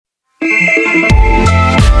And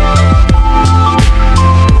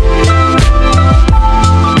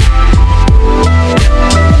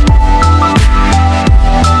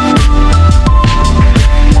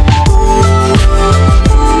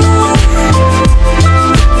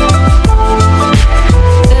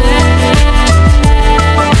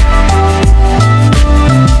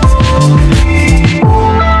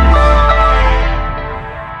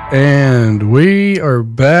we are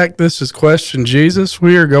back. This is Question Jesus.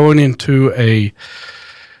 We are going into a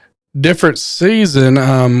different season.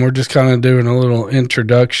 We're just kind of doing a little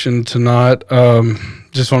introduction tonight.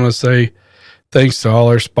 Just want to say thanks to all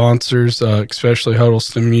our sponsors, especially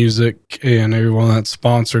Huddleston Music and everyone that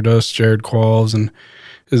sponsored us, Jared Qualls and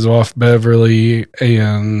his wife Beverly,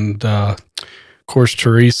 and of course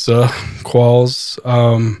Teresa Qualls.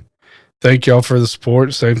 Thank y'all for the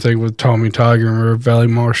support. Same thing with Tommy Tiger and River Valley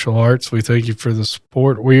Martial Arts. We thank you for the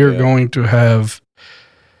support. We are going to have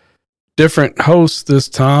different hosts this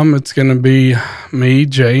time. It's going to be me,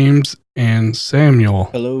 James, and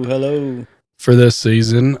Samuel. Hello. For this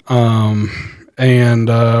season. And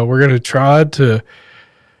we're going to try to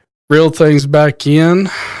reel things back in.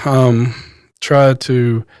 Try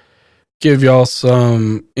to give y'all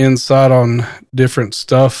some insight on different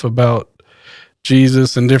stuff about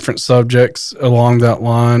Jesus and different subjects along that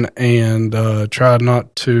line, and try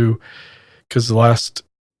not to, because the last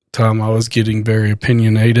time I was getting very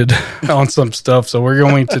opinionated on some stuff, so we're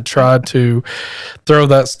going to try to throw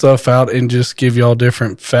that stuff out and just give y'all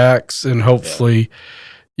different facts, and hopefully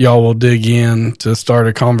y'all will dig in to start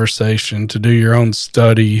a conversation, to do your own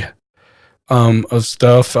study of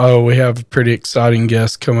stuff. We have a pretty exciting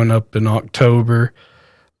guest coming up in October.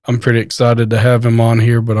 I'm pretty excited to have him on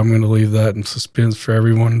here, but I'm going to leave that in suspense for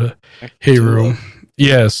everyone to hear him.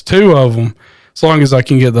 Yes, 2 of them, as long as I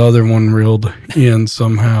can get the other one reeled in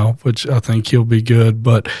somehow, which I think he'll be good.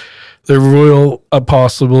 But there will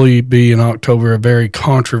possibly be in October a very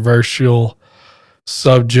controversial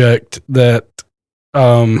subject that,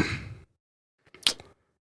 that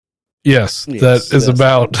is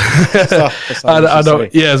about. I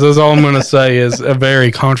don't. Yes, that's all I'm going to say is a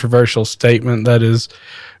very controversial statement that is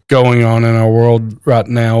going on in our world right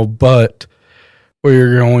now, but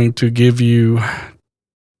we're going to give you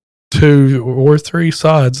 2 or 3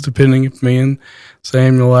 sides, depending if me and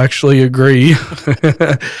Samuel actually agree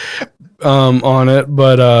on it.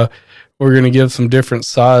 But we're going to give some different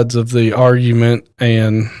sides of the argument,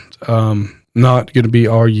 and not going to be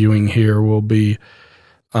arguing here. We'll be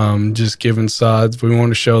just giving sides. We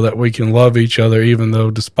want to show that we can love each other, even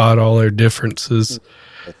though despite all our differences.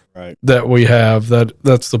 Right. That we have.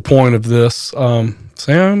 That's the point of this.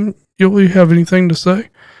 Sam, you have anything to say?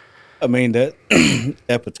 I mean, that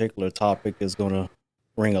that particular topic is going to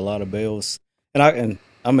ring a lot of bells, and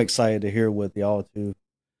I'm excited to hear what y'all two,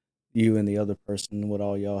 you and the other person, what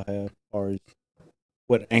all y'all have, or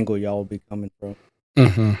what angle y'all will be coming from.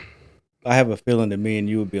 Mm-hmm. I have a feeling that me and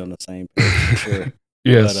you will be on the same page for sure.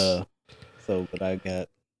 Yes. But I got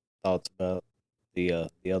thoughts about the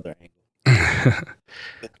other angle.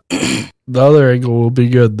 The other angle will be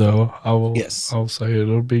good, though. I'll say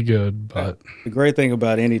it'll be good. But the great thing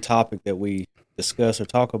about any topic that we discuss or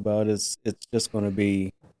talk about is it's just going to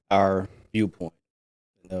be our viewpoint.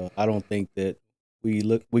 I don't think that we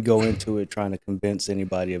go into it trying to convince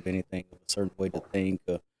anybody of anything, of a certain way to think,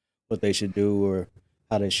 or what they should do, or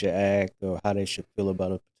how they should act, or how they should feel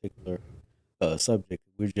about a particular subject.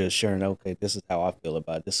 We're just sharing, okay, this is how I feel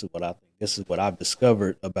about it. This is what I think. This is what I've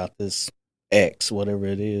discovered about this X, whatever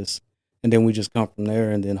it is. And then we just come from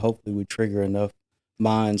there, and then hopefully we trigger enough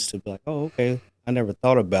minds to be like, oh, okay, I never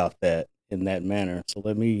thought about that in that manner. So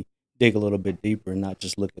let me dig a little bit deeper and not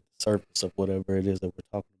just look at the surface of whatever it is that we're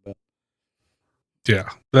talking about.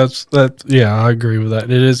 Yeah, I agree with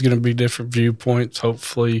that. It is going to be different viewpoints.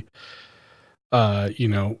 Hopefully,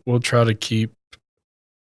 we'll try to keep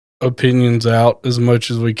opinions out as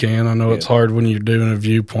much as we can. I know it's hard when you're doing a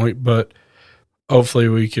viewpoint, but hopefully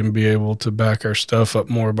we can be able to back our stuff up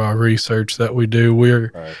more by research that we do.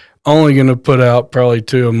 We're only going to put out probably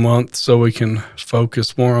 2 a month so we can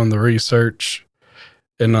focus more on the research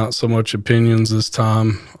and not so much opinions this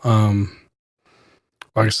time.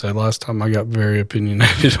 Like I said, last time I got very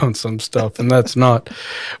opinionated on some stuff, and that's not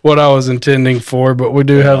what I was intending for, but we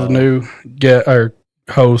do have a new our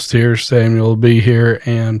host here. Samuel will be here,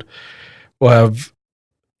 and we'll have...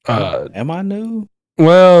 am I new?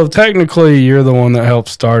 Well, technically, you're the one that helped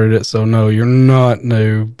started it, so no, you're not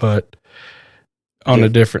new, but on a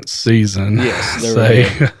different season. Yes, there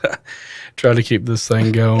we go. Try to keep this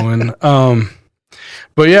thing going.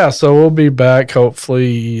 But yeah, so we'll be back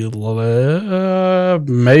hopefully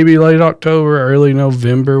maybe late October, early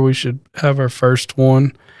November. We should have our first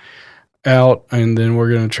one out, and then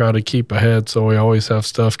we're going to try to keep ahead so we always have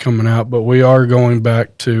stuff coming out. But we are going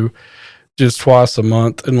back to just twice a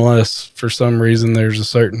month, unless for some reason there's a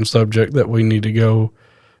certain subject that we need to go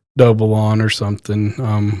double on or something.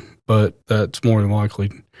 But that's more than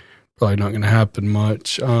likely probably not going to happen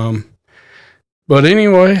much. But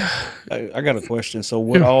anyway, I got a question. So,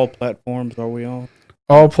 what all platforms are we on?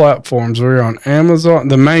 All platforms. We're on Amazon.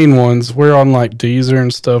 The main ones. We're on like Deezer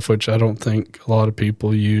and stuff, which I don't think a lot of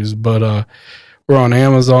people use. But we're on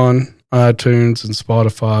Amazon, iTunes, and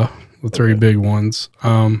Spotify, the three big ones.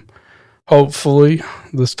 Hopefully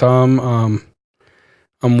this time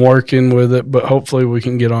I'm working with it, but hopefully we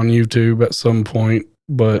can get on YouTube at some point.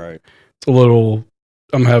 But it's a little,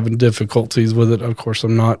 I'm having difficulties with it. Of course,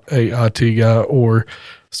 I'm not a IT guy or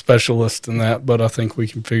specialist in that, but I think we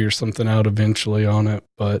can figure something out eventually on it.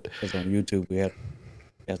 But because on YouTube we have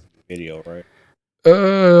video, right?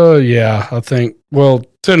 Yeah, I think, well,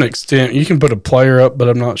 to an extent you can put a player up, but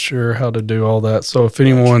I'm not sure how to do all that. So if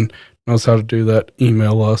anyone knows how to do that,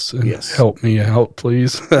 email us and help me out,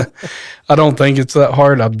 please. I don't think it's that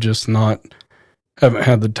hard. I'm just haven't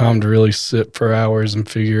had the time to really sit for hours and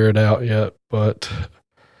figure it out yet. But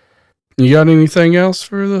you got anything else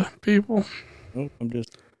for the people? Nope, I'm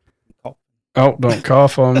just coughing. Oh, don't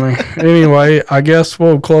cough on me. Anyway, I guess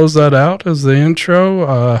we'll close that out as the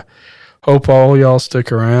intro. Hope all y'all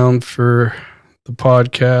stick around for the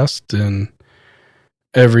podcast and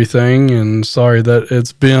everything. And sorry that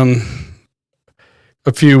it's been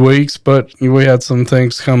a few weeks, but we had some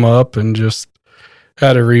things come up and just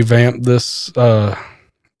had to revamp this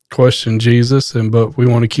Question Jesus, but we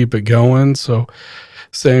want to keep it going. So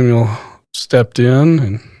Samuel stepped in,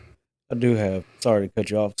 and I do have. Sorry to cut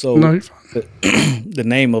you off. So no, the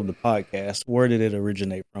name of the podcast, where did it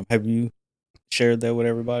originate from? Have you shared that with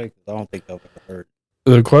everybody? Because I don't think I've ever heard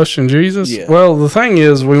the Question Jesus. Yeah. Well, the thing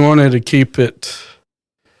is, we wanted to keep it.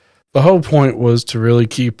 The whole point was to really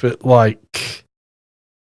keep it like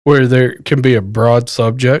where there can be a broad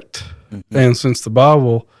subject, and since the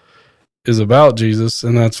Bible is about Jesus,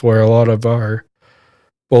 and that's where a lot of our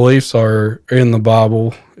beliefs are in the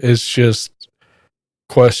Bible, it's just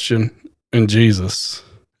question and Jesus.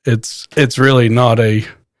 It's really not a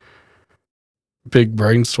big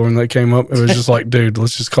brainstorm that came up. It was just like, dude,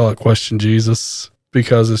 let's just call it Question Jesus,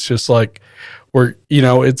 because it's just like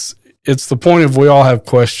it's the point of we all have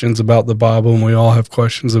questions about the Bible and we all have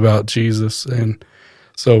questions about Jesus, and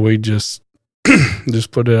so we just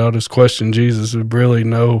put it out as Question Jesus with really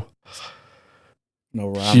no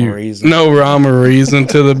rhyme or reason. No rhyme or reason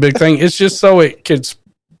to the big thing. It's just so it could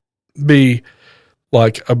be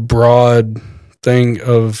like a broad thing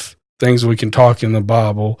of things we can talk in the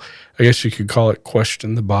Bible. I guess you could call it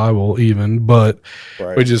Question the Bible even, but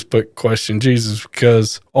we just put Question Jesus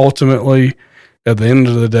because ultimately, at the end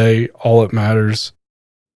of the day, all that matters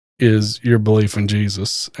is your belief in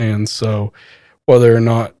Jesus. And so whether or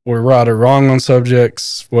not we're right or wrong on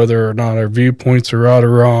subjects, whether or not our viewpoints are right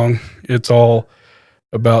or wrong, it's all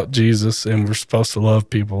about Jesus, and we're supposed to love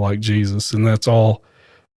people like Jesus, and that's all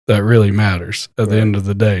that really matters at the end of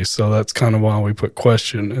the day. So that's kind of why we put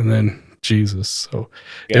Question and then Jesus. So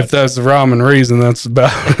if that's the rhyme and reason, that's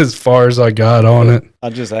about as far as I got on it. I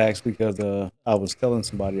just asked because I was telling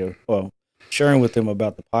somebody, sharing with them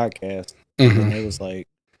about the podcast, and it was like,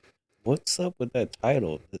 what's up with that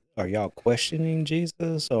title? Are y'all questioning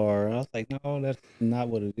Jesus? Or I was like, no, that's not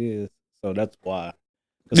what it is. So that's why.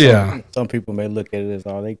 Some people may look at it as,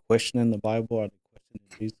 are they questioning the Bible? Are they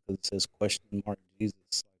questioning Jesus? Because it says question mark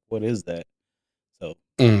Jesus. What is that? So,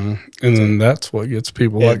 and then that's what gets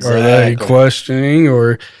people like, are they questioning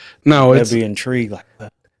or no? They'd be intrigued, like,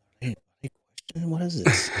 are they questioning? What is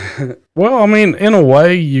this? Well, I mean, in a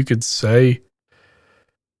way, you could say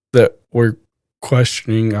that we're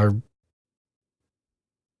questioning our.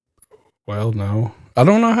 Well, no, I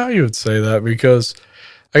don't know how you would say that, because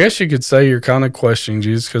I guess you could say you're kind of questioning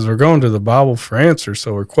Jesus because we're going to the Bible for answers.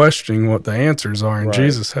 So we're questioning what the answers are. And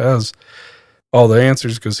Jesus has all the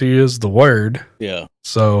answers because he is the Word. Yeah.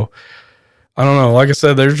 So I don't know. Like I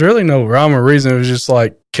said, there's really no rhyme or reason. It was just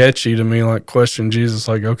like catchy to me, like Question Jesus,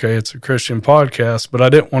 like, okay, it's a Christian podcast, but I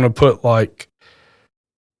didn't want to put like,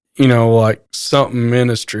 like something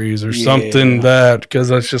ministries or something that, because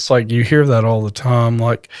that's just like, you hear that all the time.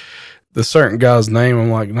 Like the certain guy's name,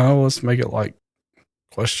 I'm like, no, let's make it like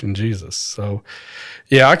Question Jesus. So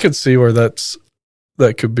yeah, I could see where that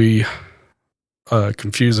could be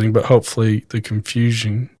confusing, but hopefully the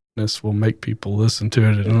confusingness will make people listen to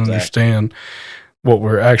it and understand what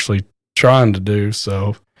we're actually trying to do.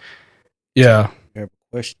 So, yeah. We have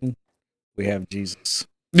a question. We have Jesus.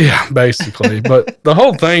 Yeah, basically. But the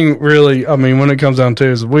whole thing really, I mean, when it comes down to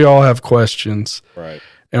it, is we all have questions. Right.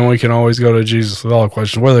 And we can always go to Jesus with all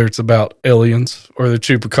questions, whether it's about aliens or the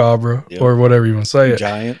chupacabra or whatever you want to say.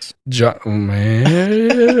 Giants.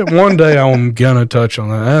 Man, one day I'm going to touch on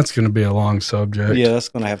that. That's going to be a long subject. Yeah, that's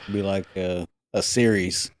going to have to be like a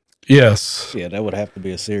series. Yes. Yeah, that would have to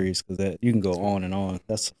be a series because that you can go on and on.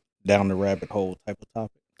 That's down the rabbit hole type of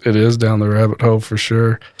topic. It is down the rabbit hole for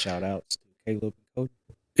sure. Shout outs to Caleb and Cody.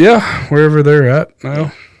 Yeah, wherever they're at now.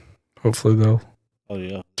 Yeah. Hopefully they'll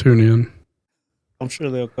tune in. I'm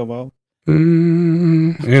sure they'll come out.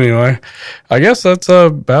 Anyway, I guess that's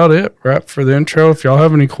about it. Wrap for the intro. If y'all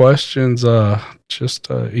have any questions, just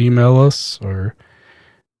email us or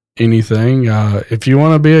anything. If you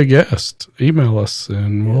want to be a guest, email us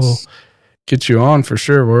and we'll get you on for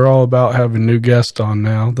sure. We're all about having new guests on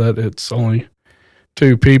now that it's only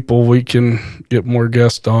 2 people. We can get more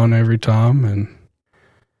guests on every time. And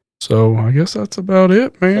so I guess that's about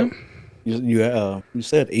it, man. You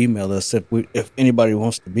said email us if anybody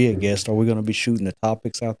wants to be a guest. Are we going to be shooting the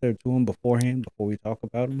topics out there to them beforehand before we talk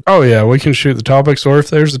about them? Oh yeah, we can shoot the topics, or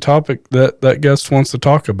if there's a topic that guest wants to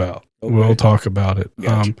talk about, we'll talk about it.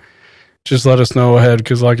 Gotcha. Just let us know ahead,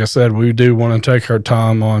 because like I said, we do want to take our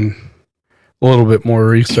time on a little bit more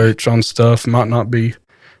research on stuff. Might not be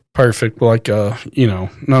perfect, like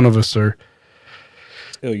none of us are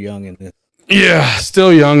still young in this. Yeah,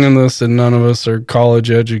 still young in this, and none of us are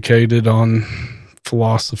college educated on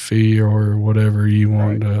philosophy or whatever you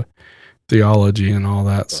want, theology and all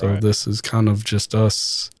that. Right. So this is kind of just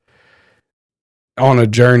us on a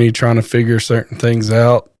journey trying to figure certain things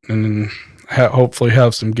out, and hopefully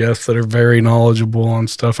have some guests that are very knowledgeable on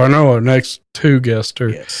stuff. I know our next 2 guests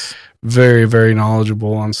are very, very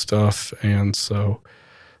knowledgeable on stuff, and so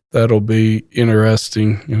that'll be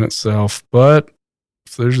interesting in itself. But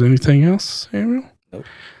if there's anything else, Samuel? Nope.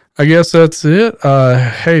 I guess that's it.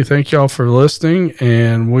 Hey, thank y'all for listening,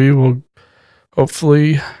 and we will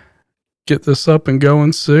hopefully get this up and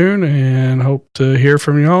going soon, and hope to hear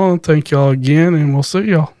from y'all. And thank y'all again, and we'll see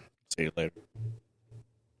y'all. See you later.